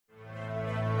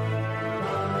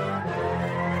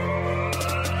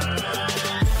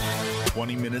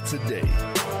20 minutes a day,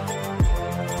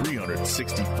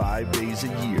 365 days a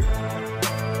year.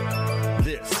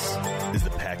 This is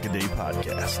the Pack-A-Day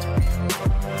Podcast.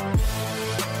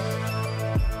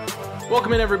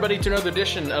 Welcome in, everybody, to another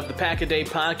edition of the Pack-A-Day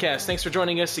Podcast. Thanks for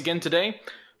joining us again today.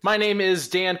 My name is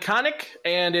Dan Connick,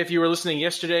 and if you were listening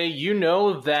yesterday, you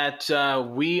know that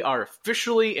we are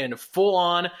officially in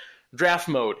full-on draft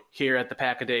mode here at the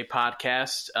Pack-A-Day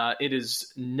Podcast. It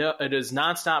is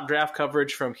nonstop draft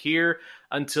coverage from here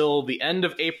until the end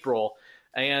of April.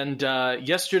 And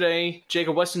yesterday,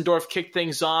 Jacob Westendorf kicked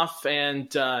things off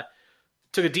and took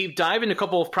a deep dive into a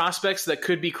couple of prospects that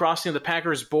could be crossing the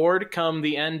Packers board come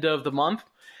the end of the month.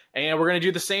 And we're going to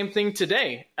do the same thing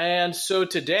today. And so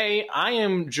today, I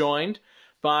am joined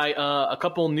by a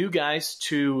couple new guys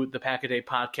to the Pack-A-Day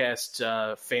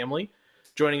Podcast family.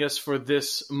 Joining us for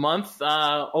this month.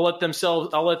 I'll let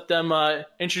them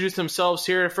introduce themselves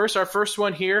here. First, our first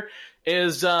one here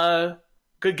is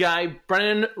good guy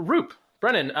Brennan Roop.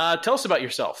 Brennan, tell us about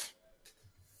yourself.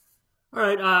 All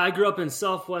right, I grew up in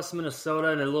southwest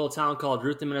Minnesota in a little town called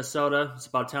Ruthven, Minnesota. It's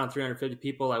about a town of 350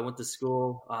 people. I went to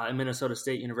school at Minnesota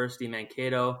State University,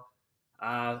 Mankato.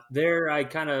 There, I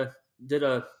kind of did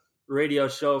a radio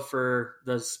show for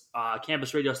the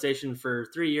campus radio station for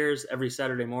 3 years every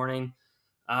Saturday morning.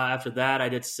 After that, I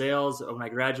did sales when I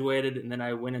graduated, and then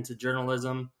I went into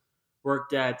journalism,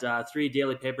 worked at 3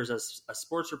 daily papers as a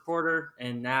sports reporter,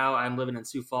 and now I'm living in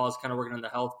Sioux Falls, kind of working in the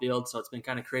health field, so it's been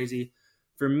kind of crazy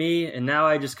for me. And now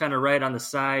I just kind of write on the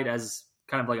side as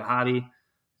kind of like a hobby,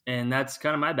 and that's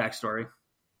kind of my backstory.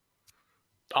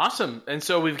 Awesome. And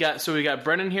so we got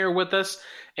Brennan here with us,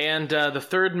 and the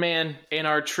third man in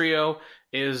our trio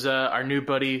is our new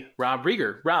buddy, Rob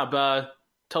Rieger. Rob,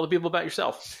 tell the people about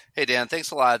yourself. Hey, Dan,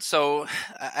 thanks a lot. So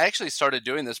I actually started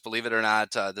doing this, believe it or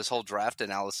not, this whole draft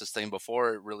analysis thing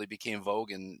before it really became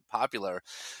vogue and popular.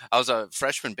 I was a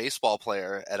freshman baseball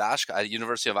player at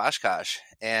University of Oshkosh,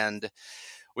 and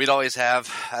we'd always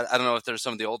have, I don't know if there's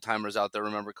some of the old timers out there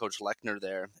remember Coach Lechner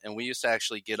there, and we used to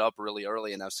actually get up really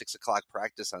early and have 6 o'clock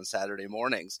practice on Saturday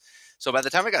mornings. So by the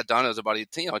time I got done, it was about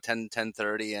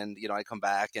 10:30, and I come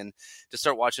back and to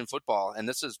start watching football. And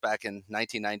this was back in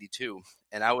 1992,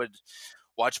 and I would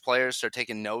watch players start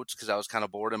taking notes because I was kind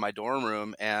of bored in my dorm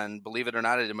room. And believe it or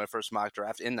not, I did my first mock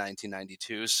draft in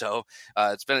 1992. So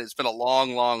it's been a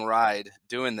long ride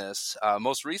doing this.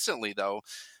 Most recently, though,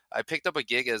 I picked up a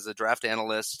gig as a draft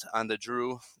analyst on the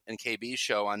Drew and KB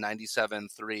show on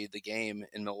 97.3 The Game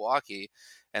in Milwaukee.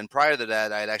 And prior to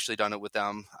that, I had actually done it with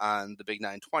them on the Big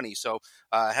 920. So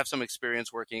I have some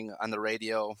experience working on the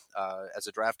radio as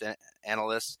a draft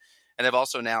analyst. And I've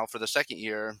also now, for the second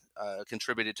year,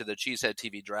 contributed to the Cheesehead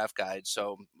TV Draft Guide.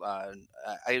 So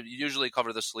I usually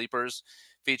cover the sleepers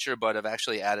feature, but I've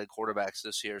actually added quarterbacks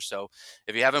this year. So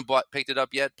if you haven't picked it up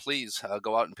yet, please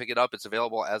go out and pick it up. It's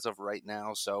available as of right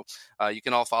now. So you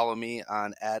can all follow me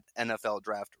on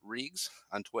 @NFLDraftReegs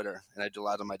on Twitter, and I do a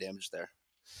lot of my damage there.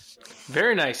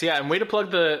 Very nice. Yeah, and way to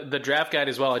plug the draft guide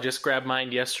as well. I just grabbed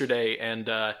mine yesterday and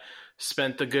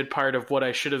spent the good part of what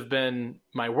I should have been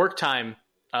my work time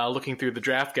looking through the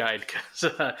draft guide,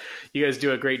 because you guys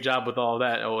do a great job with all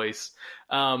that always.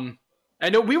 I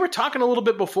know we were talking a little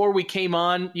bit before we came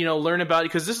on, learn about it,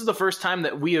 because this is the first time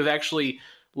that we have actually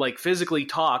physically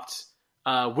talked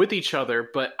with each other.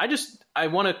 But I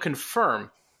want to confirm,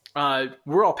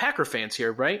 we're all Packer fans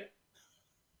here, right?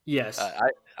 Yes.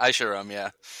 I sure am, yeah.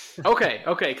 Okay,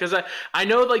 because I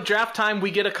know draft time we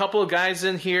get a couple of guys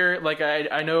in here.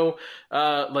 I know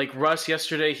Russ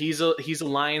yesterday, he's a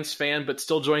Lions fan, but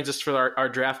still joins us for our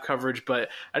draft coverage. But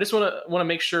I just want to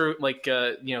make sure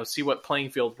see what playing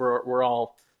field we're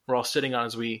all sitting on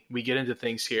as we get into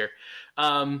things here.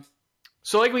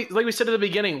 So like we said at the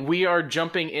beginning, we are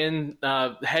jumping in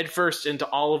headfirst into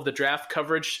all of the draft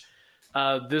coverage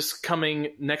this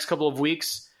coming next couple of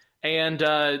weeks. And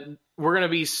we're going to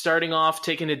be starting off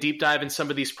taking a deep dive in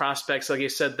some of these prospects, like I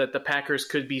said, that the Packers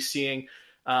could be seeing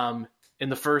in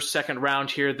the first, second round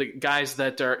here, the guys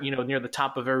that are near the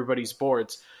top of everybody's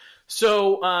boards.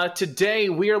 So today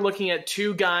we are looking at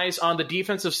 2 guys on the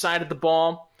defensive side of the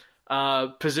ball,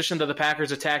 position that the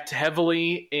Packers attacked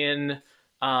heavily in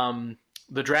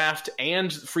the draft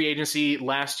and free agency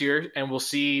last year, and we'll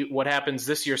see what happens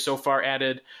this year. So far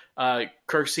added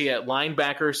Kirksey at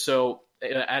linebacker, so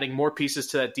adding more pieces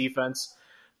to that defense.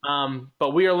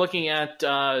 But we are looking at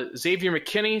Xavier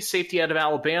McKinney, safety out of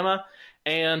Alabama,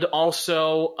 and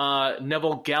also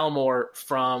Neville Gallimore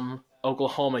from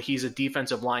Oklahoma. He's a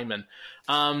defensive lineman.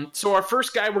 So our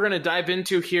first guy we're going to dive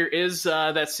into here is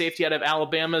that safety out of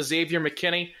Alabama, Xavier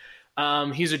McKinney.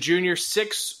 He's a junior,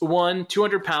 6'1",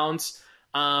 200 pounds.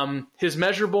 His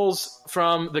measurables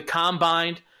from the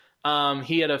combine,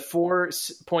 he had a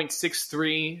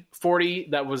 4.63 40.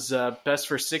 That was best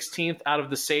for 16th out of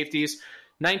the safeties.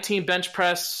 19 bench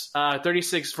press,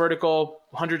 36 vertical,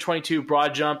 122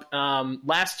 broad jump.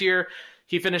 Last year,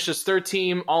 he finished as third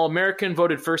team All-American,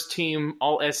 voted first team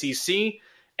All-SEC,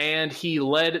 and he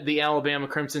led the Alabama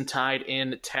Crimson Tide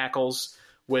in tackles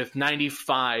with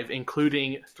 95,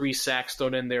 including 3 sacks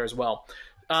thrown in there as well.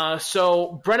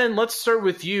 So, Brennan, let's start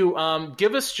with you.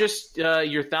 Give us just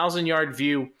your 1,000-yard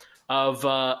view of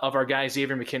our guy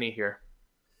Xavier McKinney here.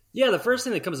 Yeah, the first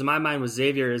thing that comes to my mind with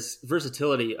Xavier is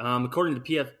versatility. According to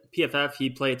PFF, he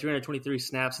played 323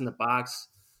 snaps in the box,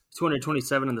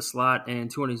 227 in the slot, and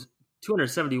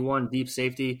 271 deep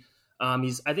safety. I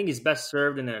think he's best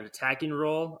served in an attacking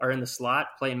role or in the slot,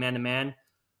 playing man-to-man.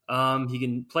 He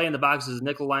can play in the box as a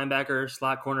nickel linebacker,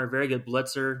 slot corner, very good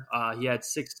blitzer. He had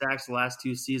 6 sacks the last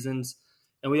 2 seasons.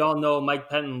 And we all know Mike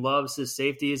Penton loves his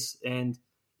safeties. And,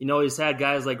 he's had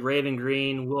guys like Raven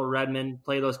Green, Will Redmond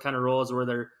play those kind of roles where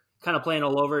they're kind of playing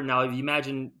all over. Now, if you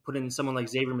imagine putting someone like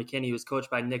Xavier McKinney, who was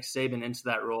coached by Nick Saban, into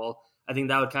that role, I think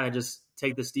that would kind of just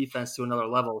take this defense to another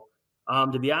level.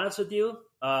 To be honest with you,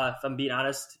 if I'm being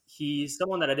honest, he's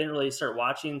someone that I didn't really start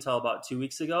watching until about 2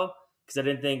 weeks ago because I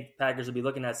didn't think Packers would be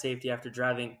looking at safety after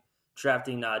drafting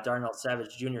Darnell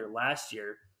Savage Jr. last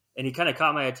year. And he kind of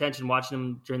caught my attention watching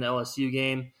him during the LSU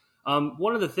game.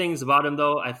 One of the things about him,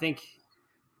 though, I think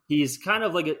he's kind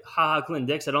of like a Ha-Ha Clinton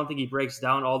Dix. I don't think he breaks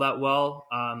down all that well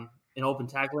in open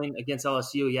tackling. Against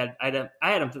LSU, I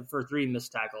had him for 3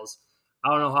 missed tackles. I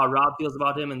don't know how Rob feels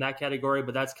about him in that category,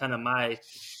 but that's kind of my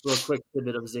little quick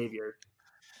tidbit of Xavier.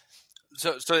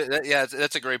 So yeah,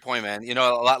 that's a great point, man. A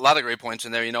lot of great points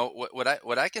in there.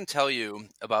 What I can tell you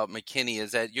about McKinney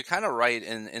is that you're kind of right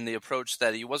in the approach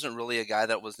that he wasn't really a guy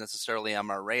that was necessarily on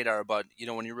my radar. But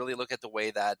when you really look at the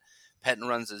way that Penton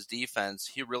runs his defense,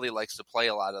 he really likes to play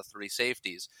a lot of 3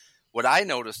 safeties. What I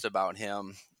noticed about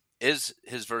him is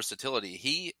his versatility.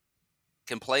 He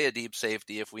can play a deep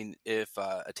safety if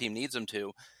a team needs him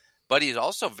to, but he's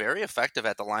also very effective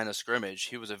at the line of scrimmage.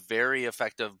 He was a very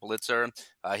effective blitzer.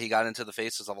 He got into the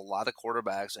faces of a lot of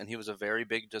quarterbacks, and he was a very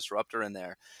big disruptor in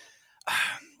there. I'm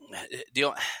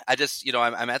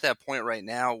at that point right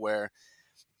now where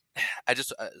I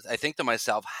think to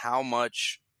myself, how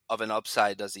much of an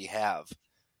upside does he have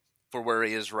for where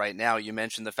he is right now? You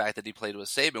mentioned the fact that he played with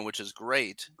Saban, which is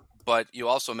great, but you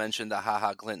also mentioned the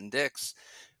Ha-Ha Clinton Dix,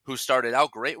 who started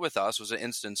out great with us, was an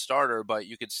instant starter, but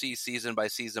you could see season by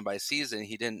season by season,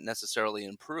 he didn't necessarily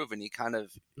improve, and he kind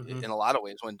of, in a lot of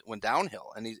ways, went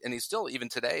downhill. And he's still, even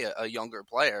today, a younger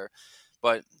player,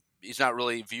 but he's not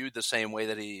really viewed the same way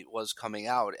that he was coming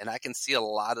out. And I can see a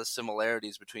lot of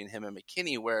similarities between him and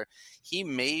McKinney, where he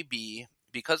may be,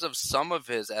 because of some of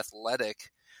his athletic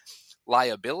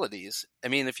liabilities. I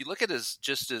mean, if you look at his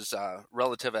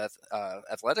relative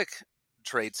athletic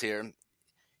traits here,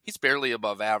 he's barely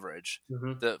above average.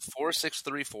 The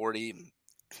 4.63 40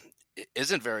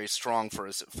 isn't very strong for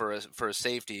a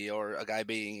safety or a guy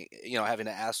being, having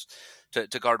to ask to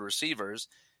guard receivers.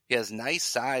 He has nice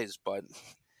size, but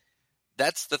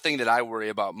that's the thing that I worry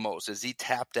about most. Is he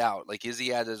tapped out? Like, is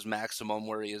he at his maximum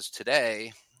where he is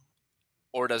today,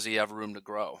 or does he have room to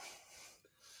grow?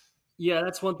 Yeah,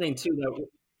 that's one thing too,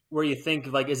 where you think,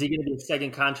 like, is he going to be a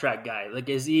second contract guy? Like,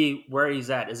 is he where he's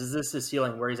at? Is this his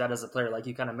ceiling where he's at as a player? Like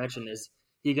you kind of mentioned, is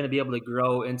he going to be able to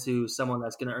grow into someone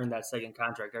that's going to earn that second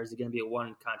contract, or is he going to be a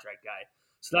 1 contract guy?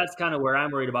 So that's kind of where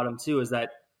I'm worried about him too, is that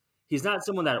he's not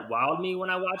someone that wowed me when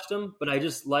I watched him, but I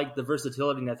just like the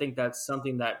versatility, and I think that's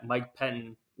something that Mike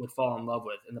Penton would fall in love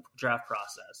with in the draft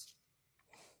process.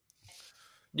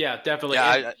 Yeah, definitely.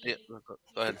 Yeah,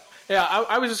 go ahead. Yeah,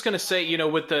 I was just going to say,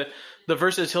 with the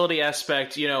versatility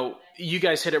aspect, you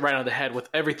guys hit it right on the head with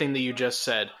everything that you just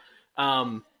said.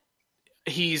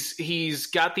 He's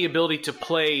got the ability to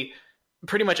play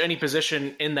pretty much any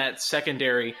position in that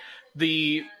secondary.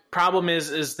 The problem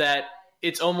is that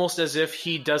it's almost as if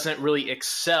he doesn't really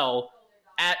excel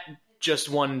at just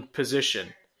one position.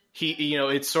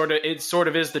 It sort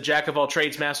of is the jack of all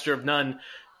trades, master of none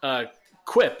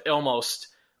quip almost.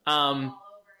 And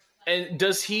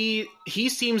does he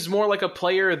seems more like a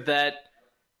player that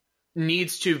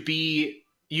needs to be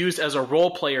used as a role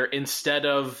player instead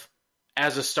of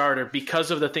as a starter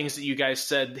because of the things that you guys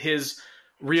said, his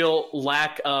real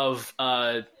lack of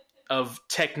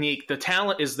technique. The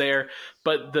talent is there,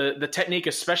 but the technique,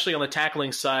 especially on the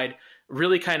tackling side,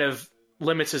 really kind of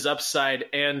limits his upside.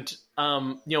 And,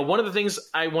 one of the things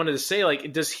I wanted to say,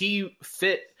 like, does he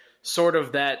fit sort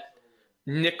of that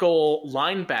nickel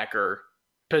linebacker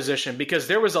position? Because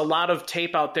there was a lot of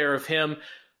tape out there of him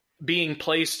being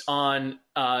placed on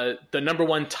the number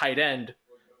one tight end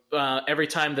every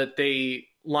time that they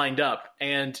lined up,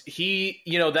 and he,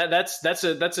 that's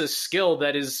a skill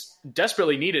that is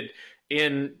desperately needed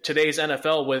in today's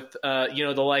NFL with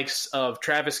the likes of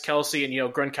Travis Kelce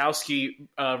and Gronkowski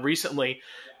recently.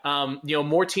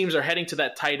 More teams are heading to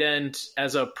that tight end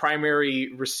as a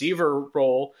primary receiver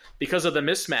role because of the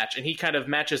mismatch, and he kind of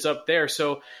matches up there.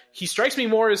 So he strikes me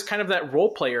more as kind of that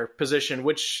role player position,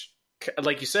 which,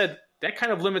 like you said, that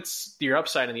kind of limits your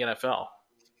upside in the NFL.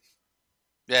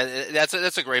 Yeah,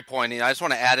 that's a great point. I just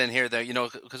want to add in here that,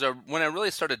 because when I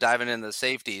really started diving into the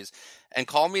safeties, and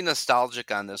call me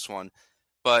nostalgic on this one,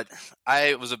 but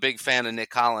I was a big fan of Nick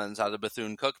Collins out of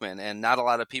Bethune-Cookman, and not a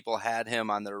lot of people had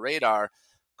him on their radar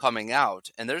coming out.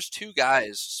 And there's two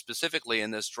guys specifically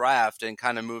in this draft and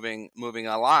kind of moving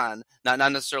along, not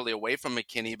necessarily away from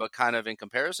McKinney, but kind of in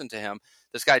comparison to him.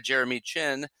 This guy, Jeremy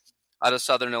Chin, out of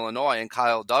Southern Illinois, and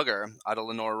Kyle Duggar out of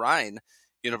Lenoir-Rhyne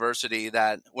University,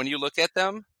 that when you look at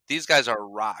them, these guys are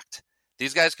rocked.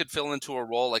 These guys could fill into a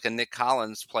role like a Nick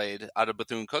Collins played out of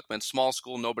Bethune-Cookman, small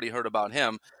school, nobody heard about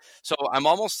him. So I'm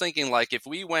almost thinking, like, if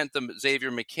we went the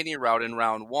Xavier McKinney route in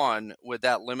round one, would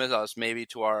that limit us maybe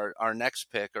to our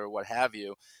next pick or what have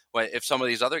you? If some of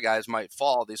these other guys might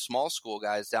fall, these small school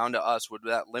guys, down to us, would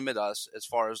that limit us as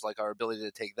far as like our ability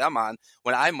to take them on,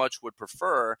 when I much would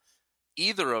prefer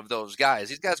either of those guys?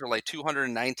 These guys are like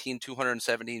 219,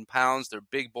 217 pounds. They're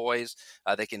big boys.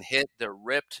 They can hit. They're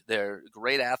ripped. They're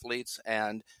great athletes,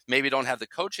 and maybe don't have the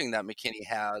coaching that McKinney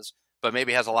has, but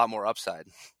maybe has a lot more upside.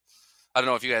 I don't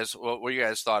know if you guys, what you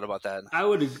guys thought about that. I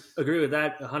would agree with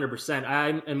that 100%.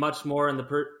 I'm much more in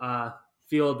the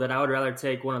field that I would rather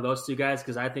take one of those two guys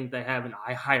because I think they have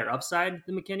a higher upside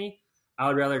than McKinney. I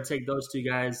would rather take those two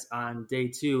guys on day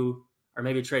two, or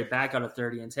maybe trade back out of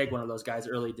 30 and take one of those guys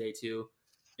early day two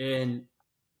and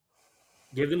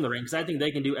give them the ring. Because I think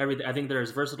they can do everything. I think they're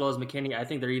as versatile as McKinney. I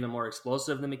think they're even more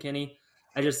explosive than McKinney.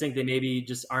 I just think they maybe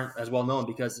just aren't as well known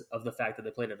because of the fact that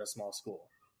they played at a small school.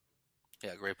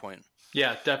 Yeah, great point.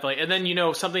 Yeah, definitely. And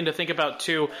then, something to think about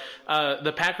too,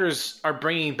 the Packers are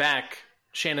bringing back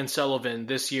Shannon Sullivan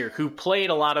this year, who played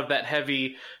a lot of that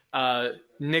heavy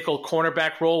nickel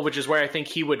cornerback role, which is where I think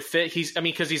he would fit.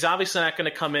 Because he's obviously not going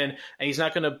to come in and he's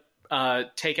not going to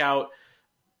take out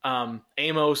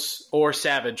Amos or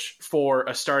Savage for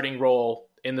a starting role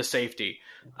in the safety.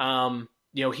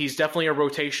 He's definitely a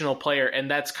rotational player,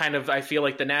 and that's kind of, I feel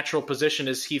like, the natural position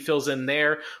is he fills in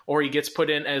there, or he gets put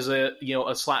in as a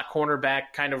slot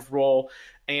cornerback kind of role.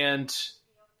 And,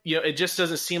 it just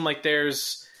doesn't seem like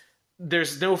there's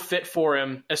no fit for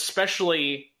him,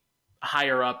 especially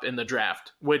higher up in the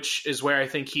draft, which is where I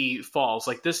think he falls.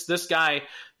 Like this guy,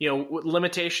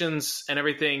 limitations and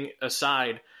everything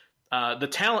aside, the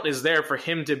talent is there for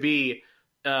him to be,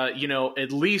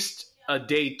 at least a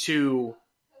day two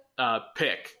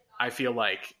pick, I feel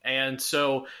like. And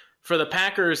so for the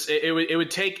Packers, it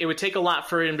would take a lot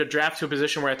for him to draft to a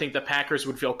position where I think the Packers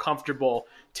would feel comfortable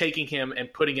taking him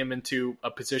and putting him into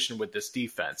a position with this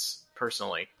defense,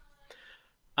 personally.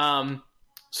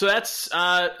 So that's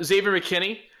Xavier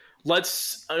McKinney.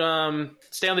 Let's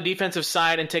stay on the defensive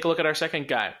side and take a look at our second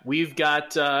guy. We've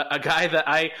got a guy that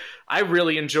I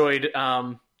really enjoyed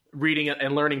reading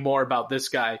and learning more about this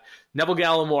guy. Neville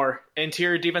Gallimore,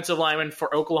 interior defensive lineman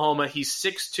for Oklahoma. He's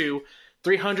 6'2",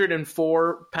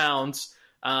 304 pounds.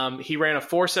 He ran a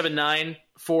 4.79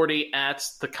 40 at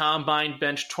the combine,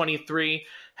 bench 23,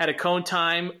 had a cone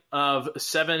time of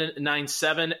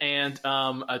 7.97 and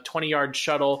a 20-yard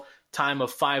shuttle time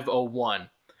of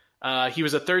 5.01. He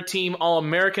was a third-team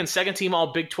All-American, second-team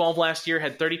All-Big 12 last year,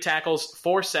 had 30 tackles,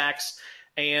 4 sacks,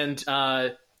 and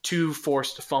 2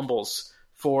 forced fumbles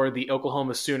for the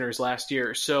Oklahoma Sooners last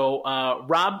year. So,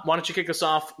 Rob, why don't you kick us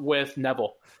off with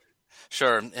Neville?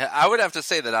 Sure. I would have to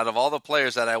say that out of all the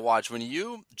players that I watch, when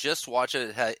you just watch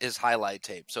his highlight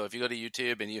tape, so if you go to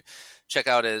YouTube and you check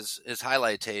out his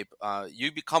highlight tape,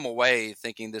 you come away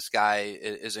thinking this guy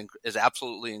is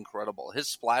absolutely incredible. His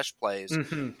splash plays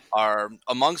are,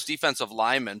 amongst defensive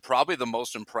linemen, probably the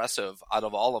most impressive out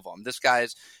of all of them. This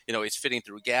guy's, he's fitting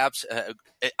through gaps,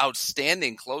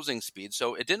 outstanding closing speed.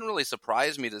 So it didn't really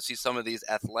surprise me to see some of these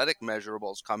athletic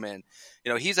measurables come in.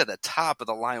 He's at the top of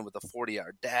the line with a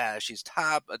 40-yard dash. He's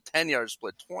top, a 10-yard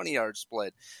split, 20-yard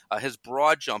split. His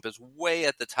broad jump is way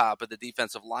at the top of the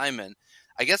defensive lineman.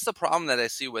 I guess the problem that I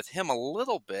see with him a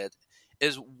little bit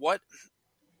is what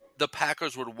the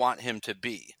Packers would want him to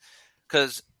be.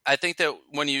 Because I think that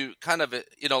when you kind of,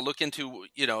 look into,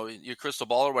 your crystal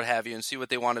ball or what have you and see what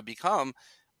they want to become,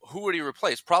 who would he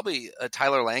replace? Probably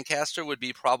Tyler Lancaster would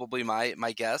be probably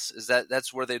my guess, is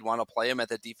that's where they'd want to play him at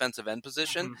the defensive end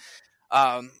position.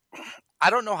 I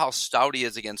don't know how stout he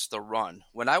is against the run.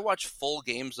 When I watch full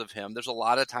games of him, there's a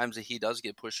lot of times that he does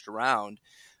get pushed around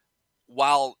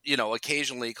while,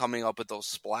 occasionally coming up with those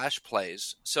splash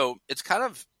plays. So it's kind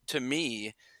of, to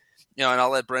me, and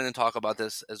I'll let Brendan talk about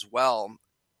this as well.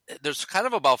 There's kind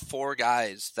of about four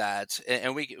guys that,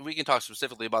 and we can talk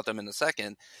specifically about them in a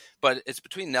second, but it's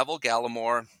between Neville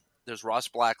Gallimore, there's Ross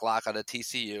Blacklock out of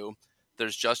TCU,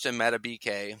 there's Justin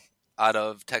Matabike out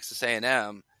of Texas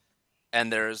A&M,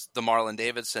 and there's the Marlon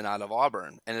Davidson out of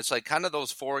Auburn. And it's like kind of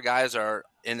those four guys are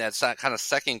in that kind of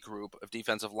second group of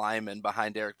defensive linemen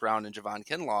behind Derek Brown and Javon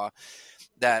Kinlaw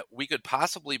that we could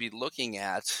possibly be looking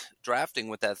at drafting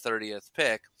with that 30th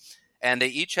pick. And they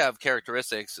each have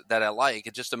characteristics that I like.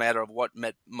 It's just a matter of what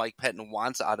Mike Pettine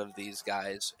wants out of these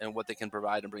guys and what they can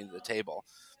provide and bring to the table.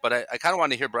 But I kind of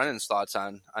want to hear Brendan's thoughts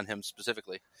on him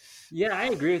specifically. Yeah, I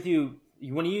agree with you.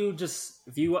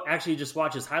 If you actually just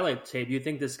watch his highlight tape, you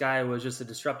think this guy was just a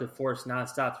disruptive force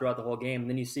nonstop throughout the whole game. And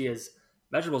then you see his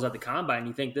measurables at the combine,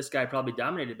 you think this guy probably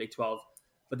dominated Big 12.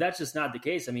 But that's just not the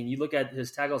case. I mean, you look at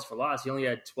his tackles for loss. He only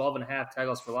had 12.5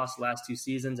 tackles for loss the last 2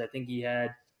 seasons. I think he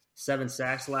had 7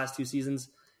 sacks the last 2 seasons.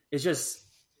 It's just,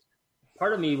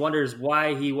 part of me wonders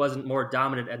why he wasn't more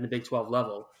dominant at the Big 12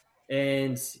 level.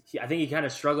 And I think he kind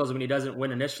of struggles when he doesn't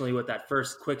win initially with that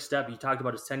first quick step. You talked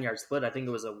about his 10-yard split. I think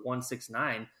it was a 1.69.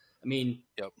 I mean,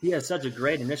 He has such a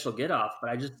great initial get-off, but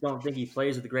I just don't think he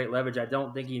plays with great leverage. I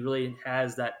don't think he really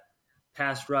has that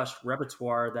pass rush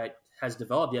repertoire that has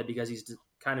developed yet because he's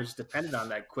kind of just dependent on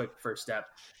that quick first step.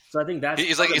 So I think that's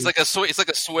he's like a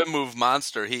swim move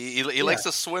monster. He likes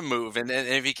to swim move, and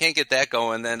if he can't get that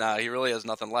going, then he really has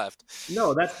nothing left.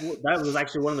 No, that was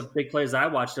actually one of the big plays I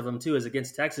watched of him too. Is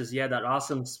against Texas, he had that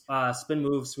awesome spin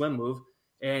move, swim move,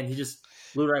 and he just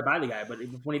flew right by the guy. But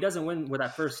when he doesn't win with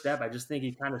that first step, I just think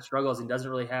he kind of struggles and doesn't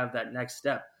really have that next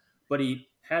step. But he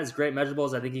has great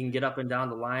measurables. I think he can get up and down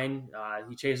the line.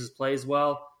 He chases plays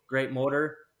well, great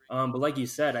motor. But like you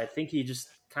said, I think he just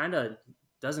kind of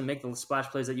doesn't make the splash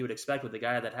plays that you would expect with a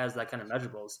guy that has that kind of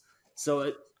measurables.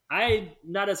 So I'm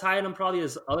not as high on him probably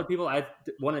as other people. I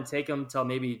want to take him till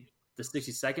maybe the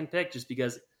 62nd pick just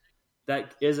because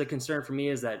that is a concern for me,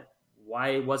 is that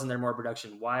why wasn't there more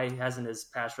production? Why hasn't his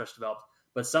pass rush developed?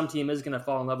 But some team is going to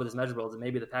fall in love with his measurables, and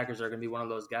maybe the Packers are going to be one of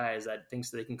those guys that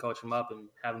thinks that they can coach him up and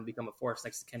have him become a force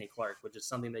next to Kenny Clark, which is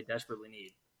something they desperately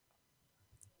need.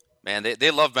 Man, they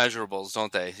love measurables,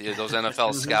 don't they? Those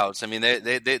NFL scouts. I mean,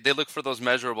 they look for those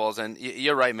measurables, and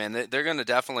you're right, man. They're going to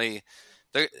definitely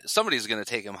somebody's going to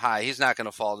take him high. He's not going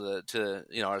to fall to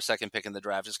our second pick in the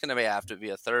draft. It's going to have to be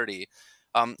a 30.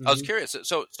 I was curious.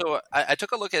 So I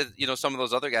took a look at some of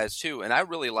those other guys too, and I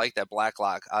really like that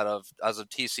Blacklock out of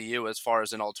TCU as far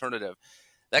as an alternative.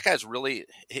 That guy's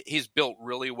he's built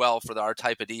really well for our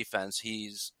type of defense.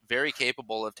 He's very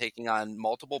capable of taking on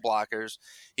multiple blockers.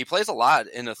 He plays a lot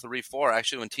in a 3-4.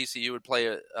 Actually, when TCU would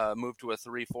play move to a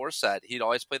 3-4 set, he'd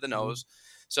always play the nose.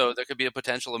 So there could be a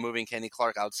potential of moving Kenny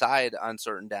Clark outside on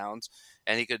certain downs,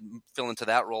 and he could fill into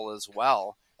that role as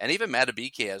well. And even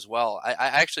Matabike as well. I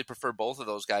actually prefer both of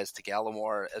those guys to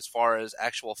Gallimore as far as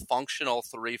actual functional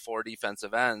 3-4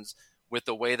 defensive ends with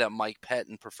the way that Mike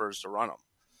Pettine prefers to run them.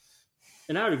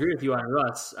 And I would agree with you on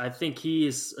Russ. I think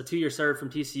he's a 2-year starter from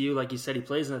TCU. Like you said, he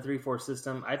plays in a 3-4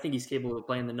 system. I think he's capable of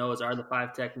playing the nose or the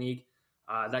 5 technique.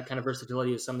 That kind of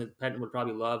versatility is something that Pettine would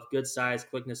probably love. Good size,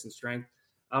 quickness, and strength.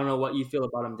 I don't know what you feel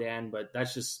about him, Dan, but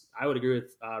that's just – I would agree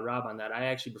with Rob on that. I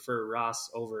actually prefer Ross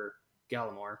over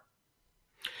Gallimore.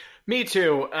 Me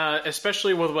too,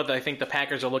 especially with what I think the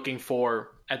Packers are looking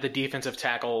for at the defensive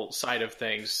tackle side of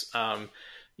things.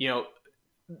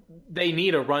 They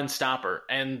need a run stopper,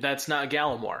 and that's not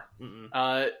Gallimore.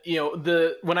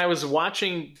 When I was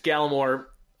watching Gallimore,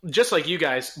 just like you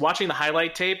guys, watching the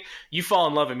highlight tape, you fall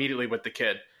in love immediately with the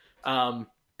kid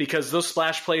because those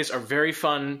splash plays are very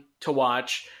fun to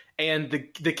watch, and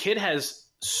the kid has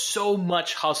so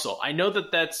much hustle. I know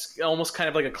that that's almost kind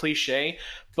of like a cliche,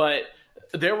 but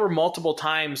there were multiple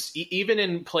times, even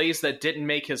in plays that didn't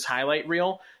make his highlight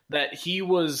reel, that he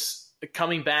was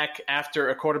coming back after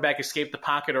a quarterback escaped the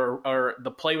pocket or the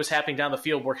play was happening down the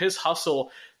field where his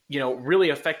hustle, really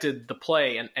affected the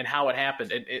play and how it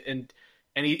happened.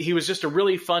 And he was just a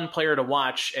really fun player to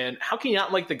watch. And how can you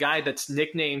not like the guy that's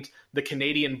nicknamed the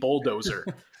Canadian Bulldozer?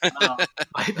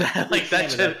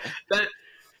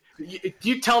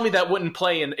 You tell me that wouldn't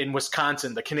play in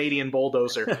Wisconsin, the Canadian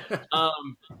Bulldozer.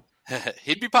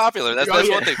 He'd be popular. That's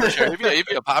yeah. one thing for sure. He'd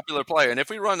be a popular player. And if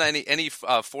we run any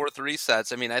 4-3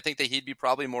 sets, I mean, I think that he'd be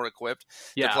probably more equipped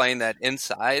to playing that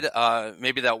inside.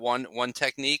 Maybe that one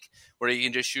technique where you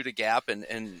can just shoot a gap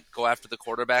and go after the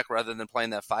quarterback rather than playing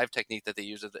that 5 technique that they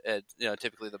use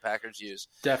typically the Packers use.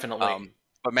 Definitely.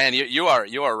 But man, you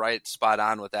are right, spot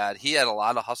on with that. He had a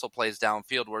lot of hustle plays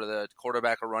downfield where the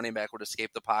quarterback or running back would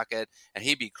escape the pocket, and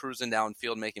he'd be cruising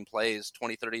downfield making plays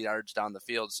 20, 30 yards down the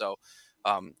field. So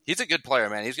he's a good player,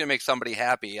 man. He's going to make somebody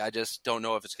happy. I just don't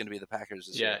know if it's going to be the Packers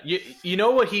this year. You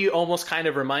know what he almost kind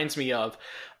of reminds me of?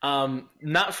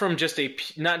 Not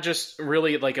just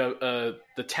really like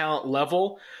the talent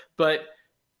level, but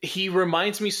he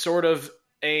reminds me sort of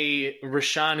a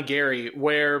Rashawn Gary,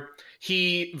 where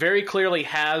he very clearly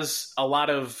has a lot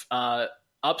of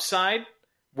upside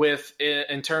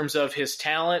in terms of his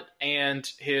talent and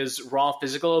his raw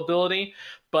physical ability,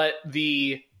 but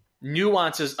the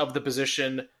nuances of the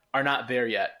position are not there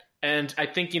yet. And I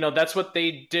think, that's what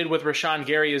they did with Rashawn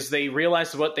Gary, is they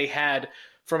realized what they had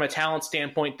from a talent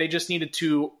standpoint. They just needed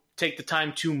to take the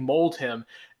time to mold him.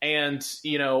 And,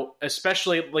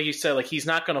 especially like you said, like he's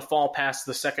not going to fall past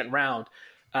the second round.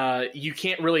 You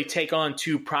can't really take on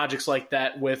 2 projects like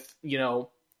that with,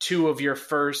 2 of your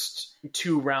first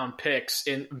 2-round picks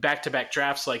in back-to-back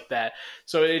drafts like that.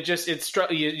 So you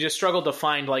just struggled to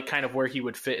find like kind of where he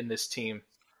would fit in this team.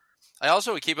 I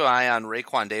also would keep an eye on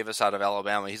Raekwon Davis out of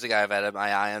Alabama. He's a guy I've had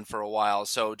my eye on for a while.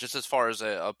 So just as far as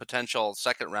a potential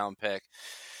second-round pick.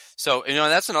 So,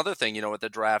 that's another thing, with the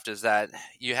draft is that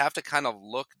you have to kind of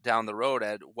look down the road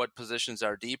at what positions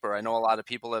are deeper. I know a lot of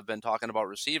people have been talking about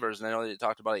receivers, and I know they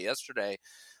talked about it yesterday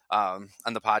on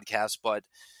the podcast, but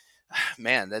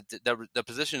man, the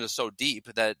position is so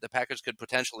deep that the Packers could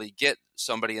potentially get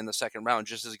somebody in the second round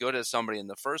just as good as somebody in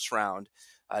the first round.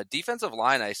 Defensive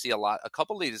line, I see a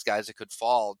couple of these guys that could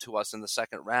fall to us in the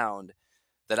second round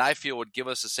that I feel would give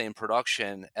us the same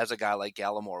production as a guy like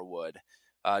Gallimore would.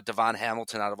 Devon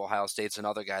Hamilton out of Ohio State's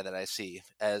another guy that I see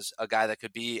as a guy that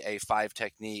could be a 5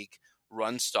 technique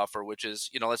run stuffer, which is,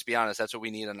 let's be honest, that's what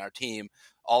we need on our team.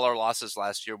 All our losses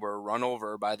last year were run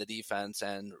over by the defense,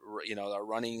 and, our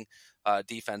running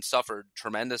defense suffered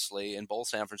tremendously in both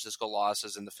San Francisco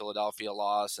losses and the Philadelphia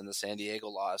loss and the San Diego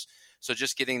loss. So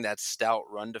just getting that stout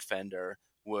run defender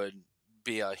would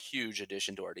be a huge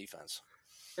addition to our defense.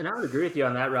 And I would agree with you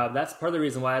on that, Rob. That's part of the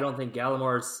reason why I don't think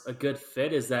Gallimore's a good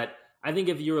fit, is that I think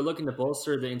if you were looking to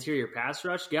bolster the interior pass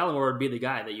rush, Gallimore would be the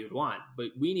guy that you'd want. But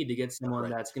we need to get someone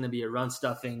that's going to be a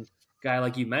run-stuffing guy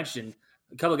like you mentioned.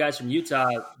 A couple of guys from Utah,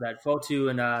 that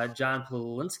Fotu and John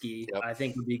Polinsky, I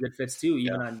think would be good fits too,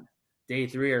 even on day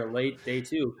 3 or late day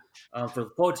 2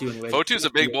 for Fotu anyway. Fotu's a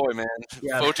big boy, man.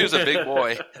 Yeah. Fotu's a big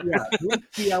boy.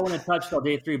 Polinsky I wouldn't touch till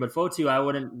day 3, but Fotu I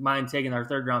wouldn't mind taking our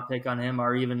 3rd-round pick on him,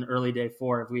 or even early day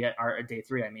 4 if we had our day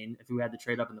 3. I mean, if we had to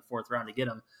trade up in the 4th round to get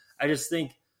him. I just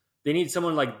think they need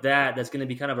someone like that's going to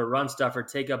be kind of a run stuffer,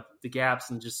 take up the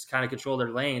gaps and just kind of control their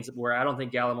lanes, where I don't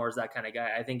think Gallimore is that kind of guy.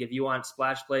 I think if you want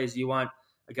splash plays, you want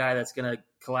a guy that's going to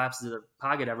collapse the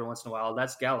pocket every once in a while,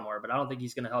 that's Gallimore. But I don't think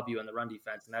he's going to help you in the run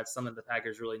defense, and that's something the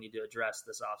Packers really need to address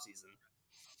this offseason.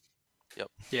 Yep.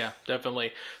 Yeah,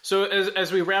 definitely. So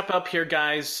as we wrap up here,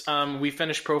 guys, we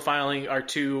finished profiling our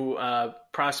 2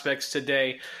 prospects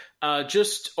today.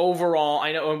 Just overall,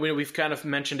 I know we've kind of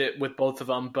mentioned it with both of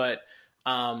them, but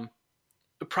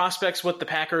prospects with the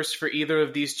Packers for either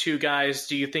of these 2 guys,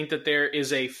 do you think that there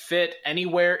is a fit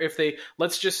anywhere? If they,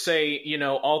 let's just say,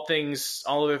 all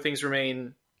other things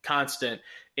remain constant.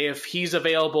 If he's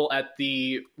available at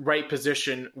the right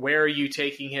position, where are you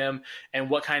taking him, and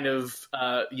what kind of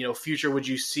future would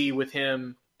you see with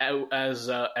him as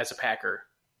a Packer?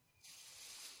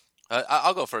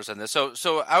 I'll go first on this.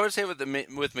 So I would say with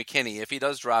McKinney, if he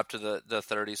does drop to the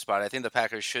 30 spot, I think the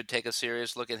Packers should take a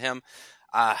serious look at him.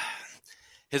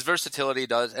 His versatility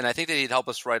does, and I think that he'd help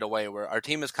us right away, where our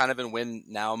team is kind of in win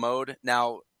now mode.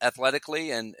 Now,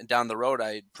 athletically and down the road,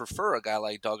 I prefer a guy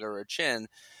like Duggar or Chin.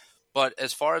 But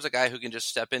as far as a guy who can just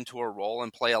step into a role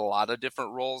and play a lot of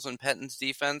different roles in Pettine's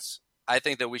defense, I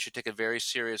think that we should take a very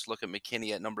serious look at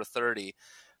McKinney at number 30.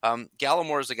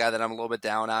 Gallimore is a guy that I'm a little bit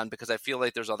down on because I feel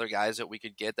like there's other guys that we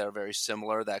could get that are very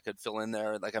similar that could fill in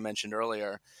there, like I mentioned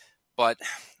earlier. But,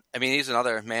 I mean, he's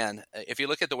another man. If you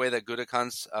look at the way that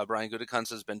Brian Gutekunst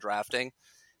has been drafting,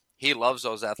 he loves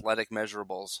those athletic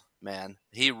measurables, man.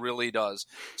 He really does.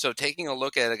 So taking a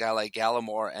look at a guy like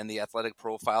Gallimore and the athletic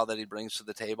profile that he brings to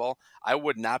the table, I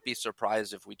would not be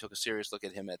surprised if we took a serious look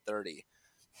at him at 30.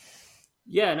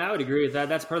 Yeah, and I would agree with that.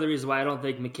 That's part of the reason why I don't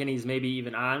think McKinney's maybe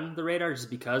even on the radar, just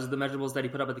because of the measurables that he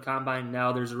put up at the Combine.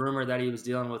 Now, there's a rumor that he was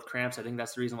dealing with cramps. I think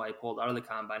that's the reason why he pulled out of the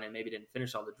Combine and maybe didn't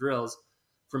finish all the drills.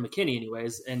 for McKinney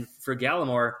anyways. And for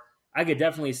Gallimore, I could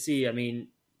definitely see, I mean,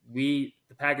 the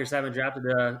Packers haven't drafted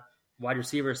a wide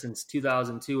receiver since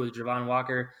 2002 with Javon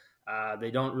Walker. They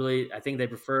don't really, I think they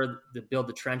prefer to build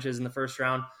the trenches in the first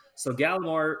round. So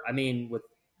Gallimore, I mean, with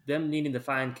them needing to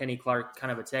find Kenny Clark,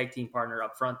 kind of a tag team partner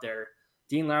up front there,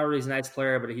 Dean Lowry's a nice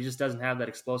player, but he just doesn't have that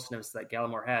explosiveness that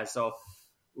Gallimore has. So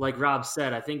like Rob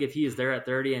said, I think if he is there at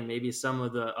 30 and maybe some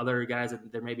of the other guys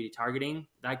that they're maybe targeting,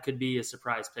 that could be a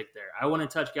surprise pick there. I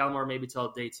wouldn't touch Gallimore maybe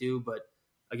till day 2, but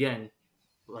again,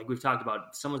 like we've talked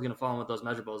about, someone's going to fall in with those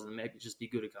measurables and make it just be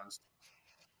Gutekunst.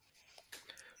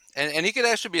 And he could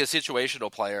actually be a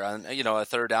situational player on, a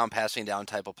third down, passing down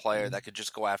type of player that could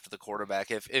just go after the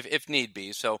quarterback if need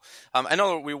be. So I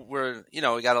know we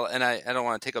got to, and I don't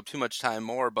want to take up too much time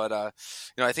more, but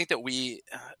I think that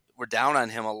we're down on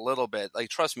him a little bit. Like,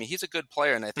 trust me, he's a good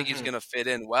player, and I think he's going to fit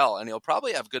in well, and he'll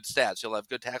probably have good stats. He'll have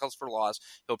good tackles for loss.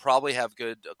 He'll probably have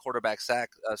good quarterback sack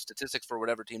statistics for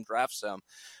whatever team drafts him.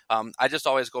 I just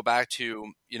always go back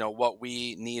to, what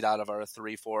we need out of our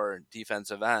 3-4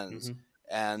 defensive ends. Mm-hmm.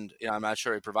 And I'm not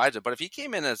sure he provides it, but if he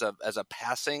came in as a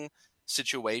passing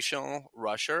situational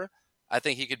rusher, I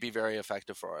think he could be very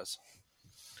effective for us.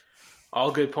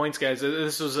 All good points, guys.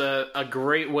 This was a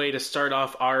great way to start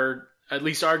off at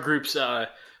least our group's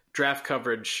draft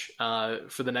coverage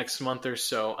for the next month or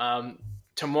so.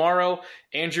 Tomorrow,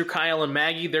 Andrew, Kyle, and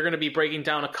Maggie, they're going to be breaking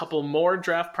down a couple more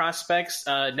draft prospects.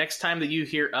 Next time that you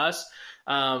hear us,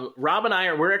 Rob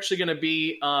and we're actually going to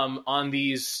be on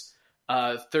these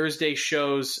Thursday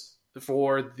shows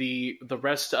for the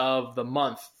rest of the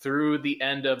month through the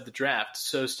end of the draft.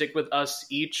 So stick with us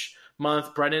each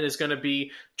month. Brendan is going to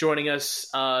be joining us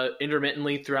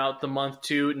intermittently throughout the month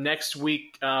too. Next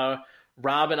week,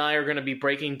 Rob and I are going to be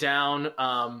breaking down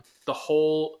the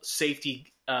whole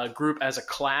safety group as a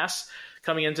class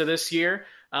coming into this year.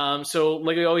 So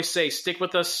like we always say, stick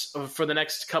with us for the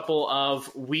next couple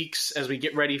of weeks as we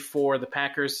get ready for the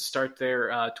Packers to start their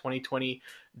 2020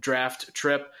 draft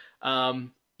trip.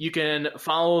 You can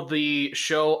follow the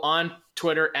show on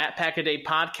Twitter at Pack-A-Day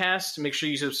Podcast. Make sure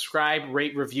you subscribe,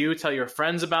 rate, review, tell your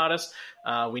friends about us.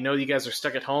 We know you guys are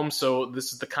stuck at home, so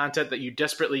this is the content that you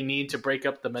desperately need to break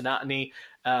up the monotony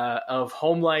of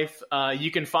home life.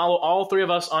 You can follow all three of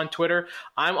us on Twitter.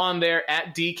 I'm on there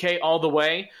at DK all the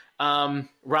way.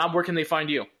 Rob, where can they find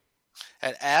you?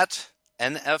 At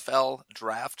NFL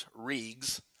Draft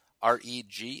Regs,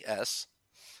 REGS,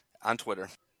 on Twitter.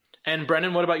 And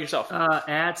Brendan, what about yourself?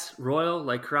 At Royal,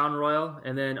 like Crown Royal,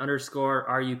 and then _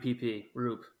 RUPP,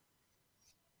 Roop.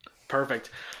 Perfect.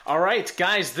 All right,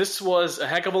 guys, this was a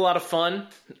heck of a lot of fun.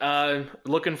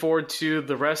 Looking forward to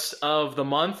the rest of the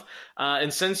month.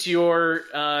 And since you're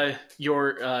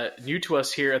new to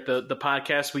us here at the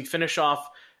podcast, we finish off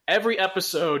every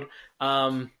episode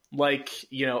every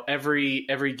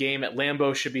game at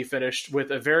Lambeau should be finished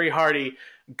with a very hearty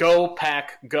 "Go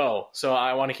Pack Go." So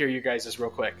I want to hear you guys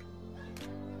real quick.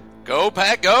 Go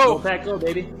Pack Go! Go Pack Go,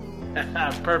 baby.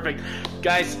 Perfect.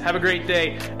 Guys, have a great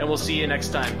day, and we'll see you next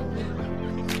time.